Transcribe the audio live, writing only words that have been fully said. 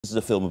This is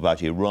a film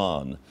about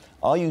Iran.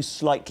 Are you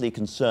slightly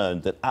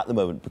concerned that at the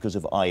moment, because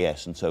of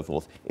IS and so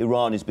forth,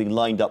 Iran is being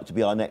lined up to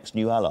be our next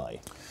new ally?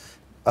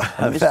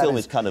 And this film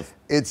is kind of...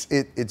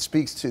 It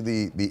speaks to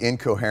the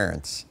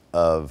incoherence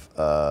of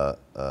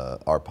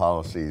our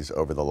policies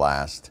over the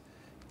last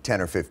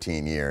 10 or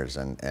 15 years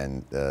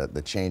and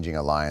the changing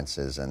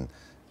alliances and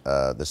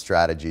the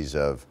strategies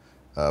of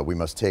we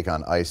must take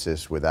on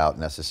ISIS without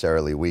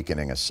necessarily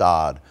weakening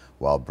Assad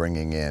while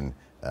bringing in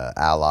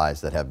allies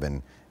that have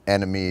been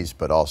enemies,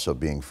 but also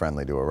being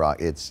friendly to Iraq.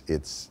 It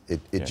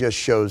just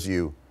shows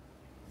you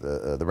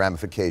the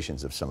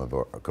ramifications of some of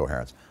our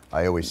coherence.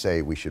 I always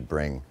say we should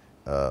bring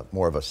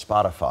more of a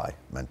Spotify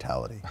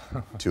mentality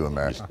to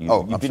America.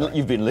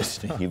 You've been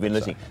listening. You've been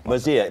listening.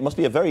 Maziar, it must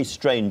be a very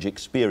strange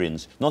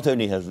experience, not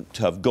only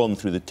to have gone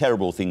through the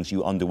terrible things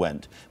you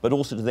underwent, but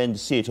also to then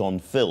see it on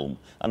film.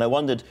 And I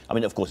wondered, I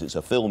mean, of course, it's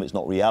a film, it's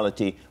not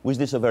reality. Was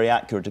this a very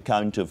accurate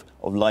account of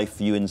life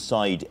for you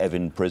inside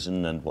Evin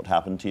prison and what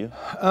happened to you?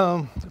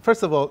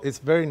 First of all, it's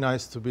very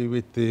nice to be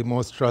with the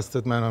most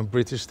trusted man on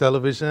British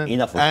television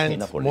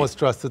and most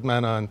trusted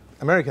man on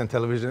American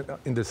television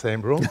in the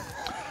same room.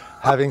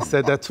 Having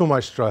said that, too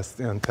much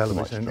trust on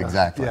television.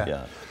 Exactly.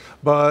 Yeah.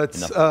 But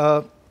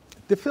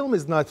the film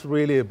is not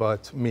really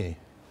about me.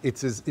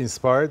 It is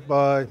inspired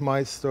by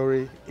my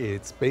story.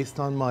 It's based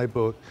on my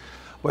book.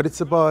 But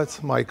it's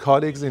about my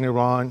colleagues in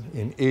Iran,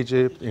 in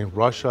Egypt, in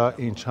Russia,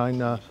 in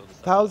China.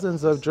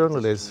 Thousands of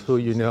journalists who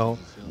you know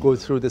go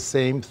through the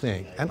same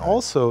thing. And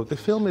also, the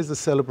film is a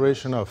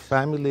celebration of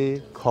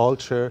family,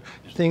 culture,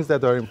 things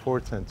that are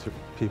important to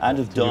people. And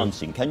of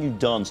dancing. Can you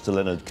dance to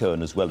Leonard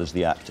Cohen as well as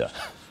the actor?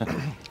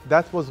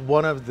 That was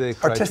one of the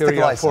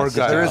criteria for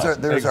guys.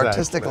 There is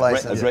artistic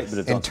license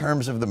in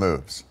terms of the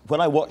moves. When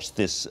I watched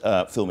this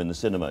film in the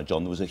cinema,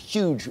 John, there was a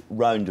huge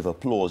round of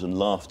applause and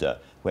laughter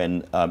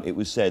when it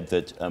was said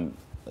that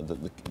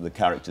the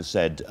character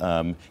said,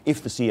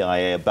 if the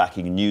CIA are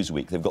backing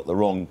Newsweek, they've got the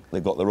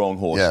wrong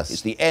horse. Yes.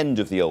 It's the end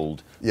of the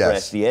old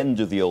press, the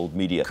end of the old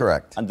media.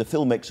 Correct. And the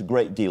film makes a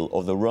great deal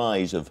of the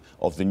rise of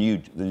the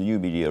new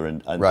media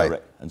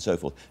and so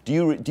forth. Do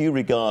you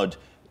regard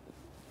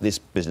this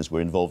business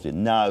we're involved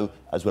in now,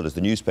 as well as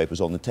the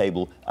newspapers on the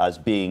table, as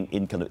being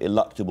in kind of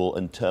ineluctable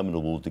and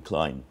terminable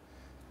decline?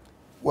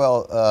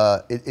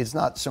 Well, it's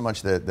not so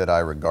much that I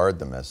regard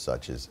them as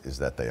such as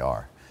that they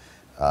are.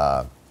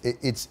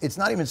 It's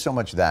not even so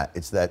much that.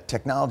 It's that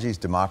technology's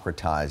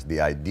democratized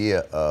the idea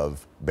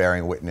of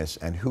bearing witness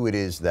and who it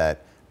is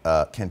that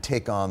can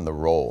take on the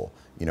role.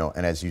 You know,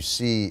 and as you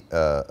see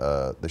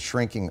the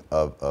shrinking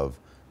of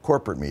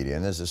corporate media,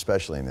 and this is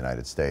especially in the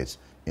United States,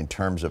 in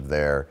terms of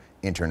their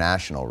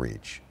international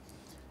reach,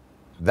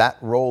 that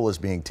role is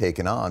being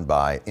taken on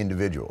by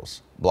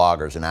individuals,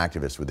 bloggers and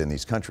activists within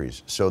these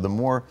countries. So the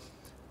more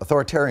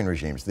authoritarian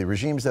regimes, the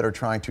regimes that are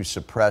trying to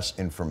suppress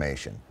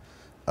information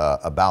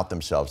about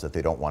themselves that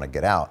they don't want to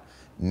get out,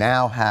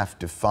 now have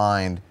to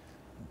find,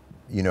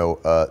 you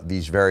know,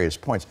 these various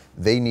points.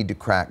 They need to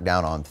crack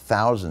down on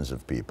thousands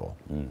of people,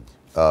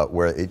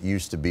 where it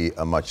used to be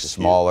a much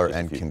smaller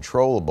and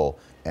controllable.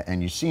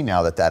 And you see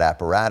now that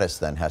apparatus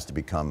then has to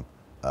become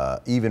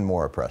even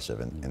more oppressive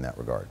in that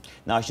regard.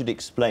 Now, I should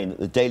explain that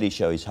The Daily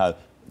Show is how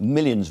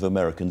millions of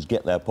Americans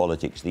get their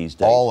politics these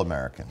days. All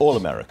Americans. All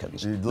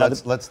Americans.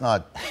 Let's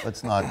not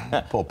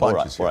pull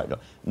punches here. All right.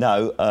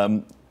 Now,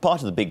 part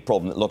of the big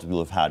problem that a lot of people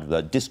have had with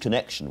a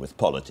disconnection with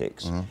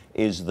politics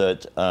is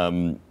that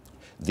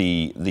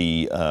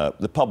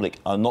the public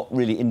are not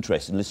really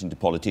interested in listening to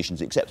politicians,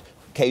 except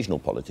occasional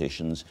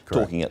politicians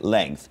talking at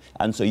length,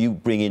 and so you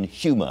bring in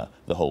humour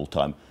the whole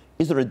time.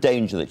 Is there a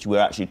danger that you were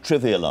actually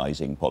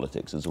trivialising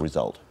politics as a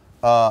result?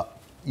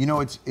 You know,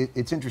 it's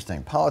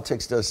interesting.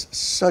 Politics does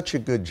such a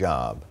good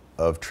job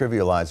of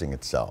trivializing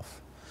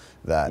itself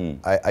that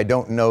I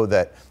don't know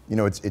that, you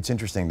know, it's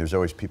interesting. There's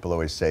always, people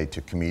always say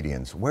to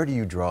comedians, where do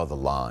you draw the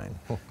line?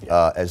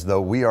 As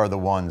though we are the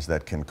ones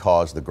that can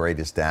cause the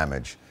greatest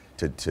damage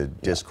to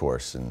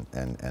discourse and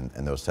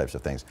those types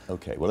of things.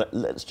 Okay, well,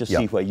 let's just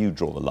see where you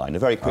draw the line. A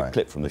very quick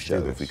clip from the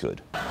show, if we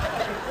could.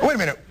 Wait a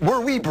minute,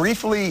 were we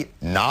briefly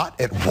not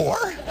at war?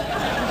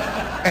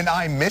 And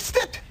I missed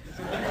it?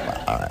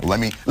 All right,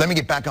 let me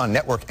get back on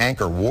network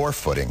anchor war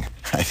footing.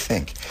 I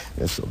think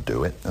this will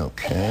do it.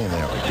 Okay,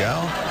 there we go.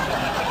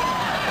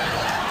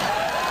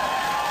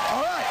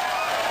 All right,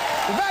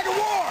 we're back at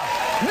war.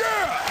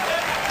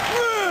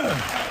 Yeah!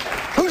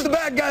 Who's the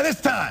bad guy this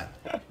time?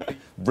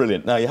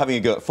 Brilliant. Now, you're having a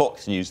go at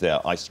Fox News there,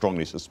 I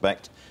strongly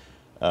suspect.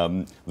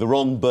 The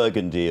Ron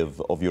Burgundy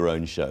of your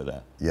own show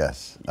there.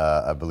 Yes,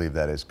 I believe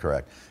that is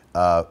correct.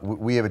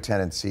 We have a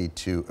tendency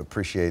to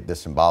appreciate the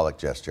symbolic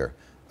gesture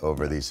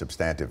over the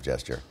substantive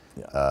gesture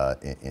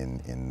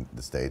in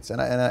the States,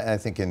 and I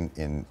think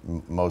in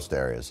most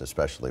areas,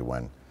 especially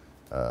when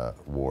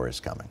war is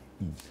coming.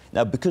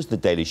 Now, because The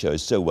Daily Show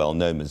is so well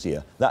known,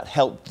 Maziar, that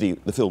helped the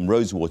film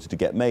Rosewater to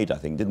get made, I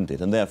think, didn't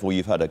it? And therefore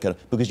you've had a kind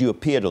of, because you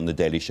appeared on The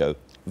Daily Show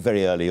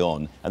very early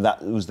on, and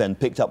that was then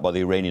picked up by the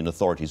Iranian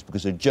authorities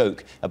because a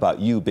joke about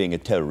you being a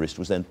terrorist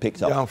was then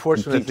picked up. Yeah,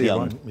 unfortunately,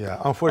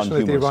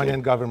 unfortunately the unhumorously.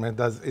 Iranian government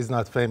is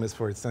not famous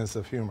for its sense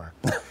of humor.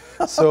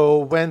 So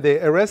when they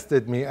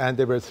arrested me and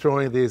they were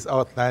throwing these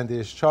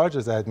outlandish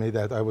charges at me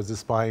that I was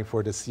spying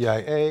for the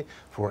CIA,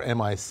 for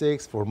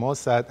MI6, for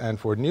Mossad, and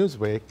for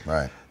Newsweek,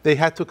 Right. they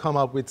had to come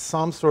up with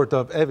some sort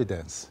of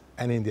evidence.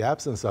 And in the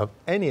absence of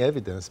any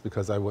evidence,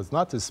 because I was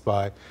not a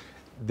spy,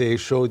 they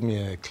showed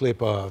me a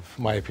clip of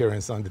my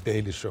appearance on The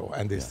Daily Show.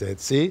 And they said,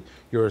 see,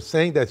 you're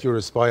saying that you're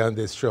a spy on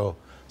this show,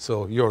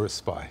 so you're a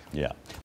spy. Yeah.